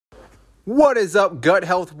What is up, gut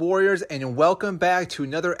health warriors, and welcome back to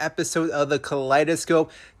another episode of the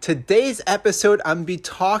Kaleidoscope. Today's episode, I'm going to be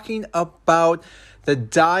talking about the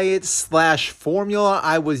diet/formula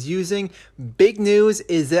I was using. Big news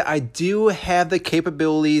is that I do have the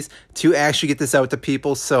capabilities to actually get this out to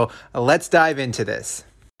people, so let's dive into this.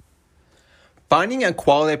 Finding a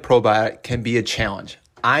quality probiotic can be a challenge.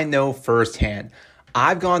 I know firsthand.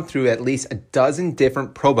 I've gone through at least a dozen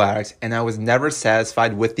different probiotics and I was never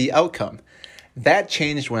satisfied with the outcome. That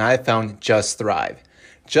changed when I found Just Thrive.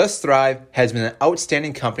 Just Thrive has been an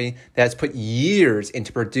outstanding company that has put years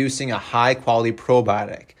into producing a high quality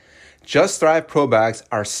probiotic. Just Thrive probiotics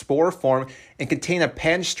are spore form and contain a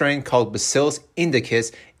patent strain called Bacillus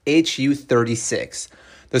indicus HU36.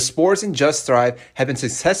 The spores in Just Thrive have been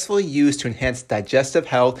successfully used to enhance digestive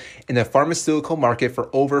health in the pharmaceutical market for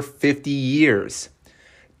over 50 years.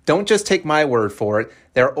 Don't just take my word for it.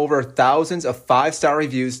 There are over thousands of 5-star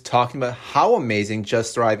reviews talking about how amazing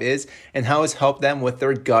Just Thrive is and how it's helped them with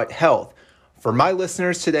their gut health. For my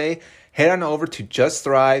listeners today, head on over to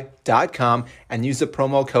justthrive.com and use the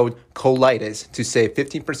promo code COLITIS to save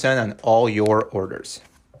 15% on all your orders.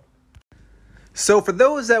 So for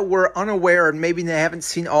those that were unaware and maybe they haven't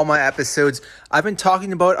seen all my episodes, I've been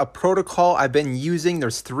talking about a protocol I've been using.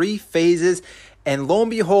 There's 3 phases. And lo and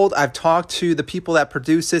behold, I've talked to the people that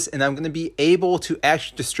produce this and I'm going to be able to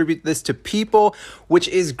actually distribute this to people, which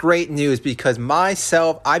is great news because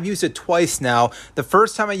myself, I've used it twice now. The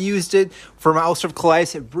first time I used it for my ulcerative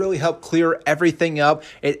colitis, it really helped clear everything up.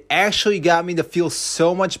 It actually got me to feel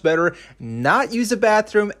so much better, not use the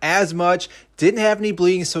bathroom as much, didn't have any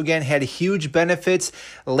bleeding, so again, had huge benefits.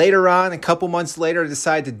 Later on, a couple months later, I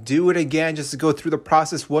decided to do it again just to go through the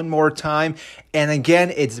process one more time. And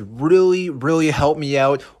again, it's really helped me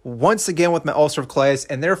out once again with my ulcerative colitis.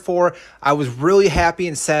 And therefore, I was really happy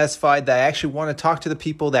and satisfied that I actually want to talk to the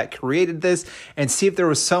people that created this and see if there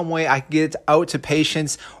was some way I could get it out to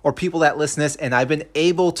patients or people that listen to this. And I've been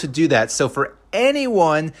able to do that. So for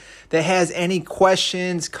anyone that has any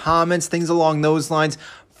questions, comments, things along those lines,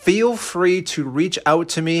 feel free to reach out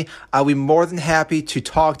to me. I'll be more than happy to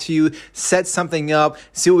talk to you, set something up,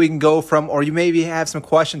 see what we can go from, or you maybe have some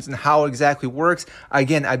questions on how it exactly works.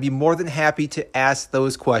 Again, I'd be more than happy to ask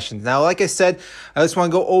those questions. Now, like I said, I just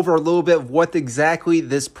want to go over a little bit of what exactly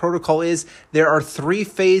this protocol is. There are 3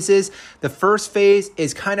 phases. The first phase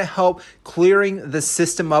is kind of help clearing the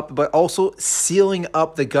system up, but also sealing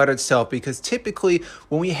up the gut itself, because typically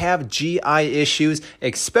when we have GI issues,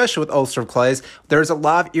 especially with ulcerative colitis, there's a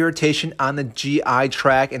lot of irritation on the GI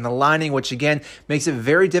tract and the lining, which again makes it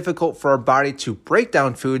very difficult for our body to break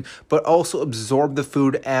down food, but also absorb the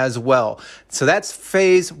food as well. So that's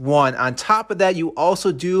phase 1. On top of that, you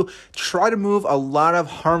also do try to move a lot of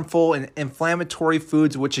harmful and inflammatory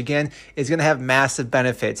foods, which again is going to have massive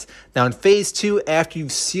benefits. Now in phase 2, after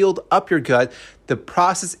you've sealed up your gut, the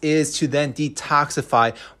process is to then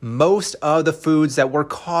detoxify most of the foods that were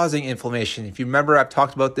causing inflammation. If you remember, I've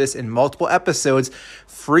talked about this in multiple episodes.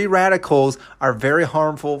 Free radicals are very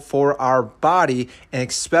harmful for our body and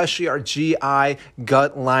especially our GI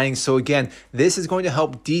gut lining. So again, this is going to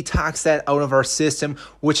help detox that out of our system,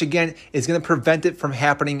 which again is going to prevent it from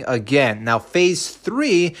happening again. Now, phase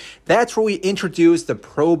 3, that's where we introduce the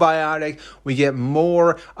probiotic. We get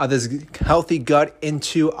more of this healthy gut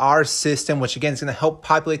into our system, which again is going to help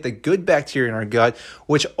populate the good bacteria in our gut,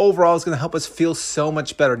 which overall is going to help us feel so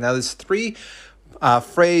much better. Now, this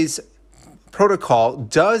 3-phase protocol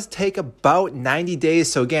does take about 90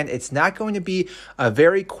 days. So again, it's not going to be a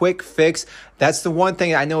very quick fix. That's the one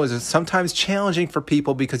thing I know is sometimes challenging for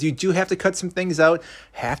people because you do have to cut some things out,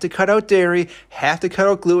 have to cut out dairy, have to cut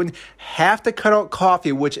out gluten, have to cut out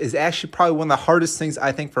coffee, which is actually probably one of the hardest things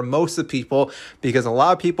I think for most of the people, because a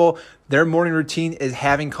lot of people, their morning routine is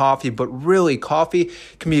having coffee, but really coffee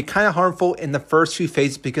can be kind of harmful in the first few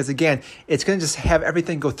phases because again, it's going to just have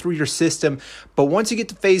everything go through your system. But once you get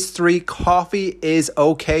to phase 3, coffee is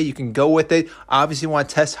okay. You can go with it. Obviously, you want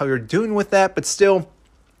to test how you're doing with that, but still,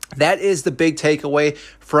 that is the big takeaway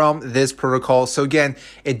from this protocol. So again,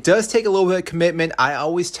 it does take a little bit of commitment. I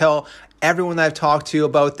always tell everyone that I've talked to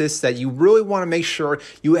about this that you really want to make sure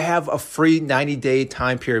you have a free 90-day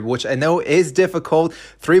time period, which I know is difficult.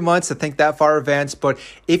 3 months to think that far advance, but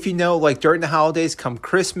if you know, like during the holidays, come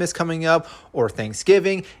Christmas coming up or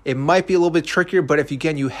Thanksgiving, it might be a little bit trickier. But if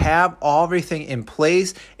again you have everything in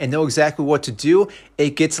place and know exactly what to do,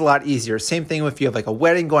 it gets a lot easier. Same thing if you have like a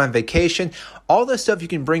wedding, going on vacation, All this stuff you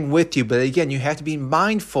can bring with you, but again, you have to be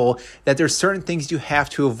mindful that there's certain things you have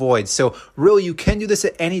to avoid. So really, you can do this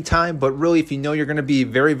at any time, but really, if you know you're going to be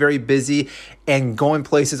very, very busy and going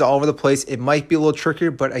places all over the place, it might be a little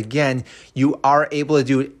trickier, but again, you are able to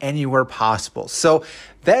do it anywhere possible. So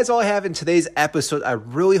that's all I have in today's episode. I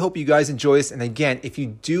really hope you guys enjoy this. And again, if you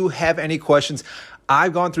do have any questions,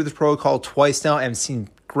 I've gone through this protocol twice now and seen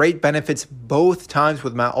great benefits both times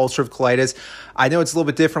with my ulcerative colitis. I know it's a little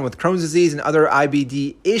bit different with Crohn's disease and other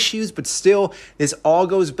IBD issues, but still, this all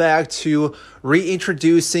goes back to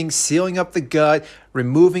reintroducing, sealing up the gut,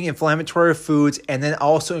 removing inflammatory foods, and then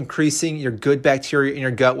also increasing your good bacteria in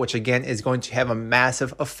your gut, which again is going to have a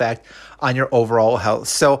massive effect on your overall health.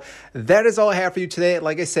 So that is all I have for you today.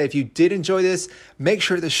 Like I said, if you did enjoy this, make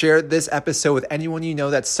sure to share this episode with anyone you know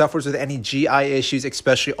that suffers with any GI issues,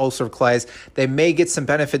 especially ulcerative colitis. They may get some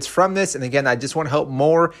benefits from this. And again, I just want to help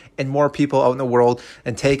more and more people out in the world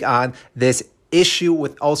and take on this issue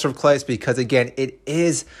with ulcerative colitis, because again,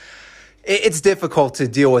 it's difficult to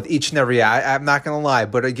deal with each and every year. I'm not going to lie.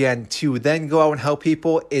 But again, to then go out and help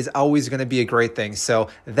people is always going to be a great thing. So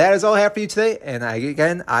that is all I have for you today.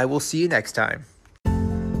 And I will see you next time.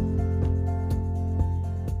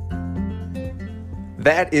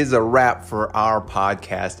 That is a wrap for our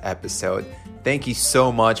podcast episode. Thank you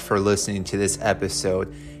so much for listening to this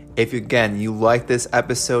episode. If again you like this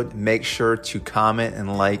episode, make sure to comment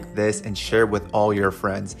and like this and share with all your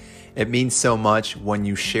friends. It means so much when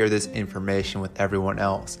you share this information with everyone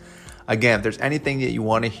else. Again, if there's anything that you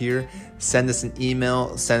want to hear, send us an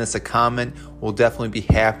email, send us a comment. We'll definitely be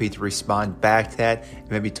happy to respond back to that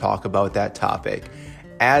and maybe talk about that topic.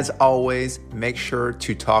 As always, make sure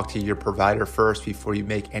to talk to your provider first before you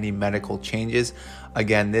make any medical changes.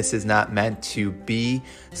 Again, this is not meant to be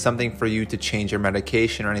something for you to change your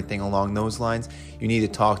medication or anything along those lines. You need to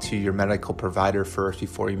talk to your medical provider first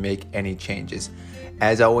before you make any changes.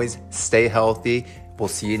 As always, stay healthy. We'll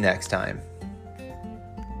see you next time.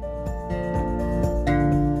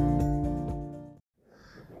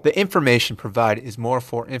 The information provided is more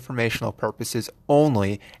for informational purposes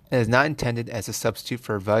only and is not intended as a substitute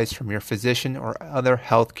for advice from your physician or other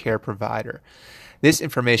healthcare provider. This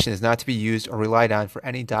information is not to be used or relied on for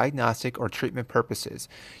any diagnostic or treatment purposes.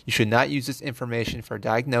 You should not use this information for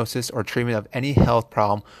diagnosis or treatment of any health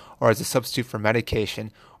problem or as a substitute for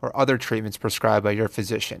medication or other treatments prescribed by your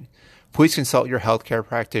physician. Please consult your healthcare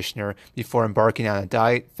practitioner before embarking on a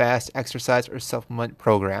diet, fast, exercise, or supplement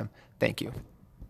program. Thank you.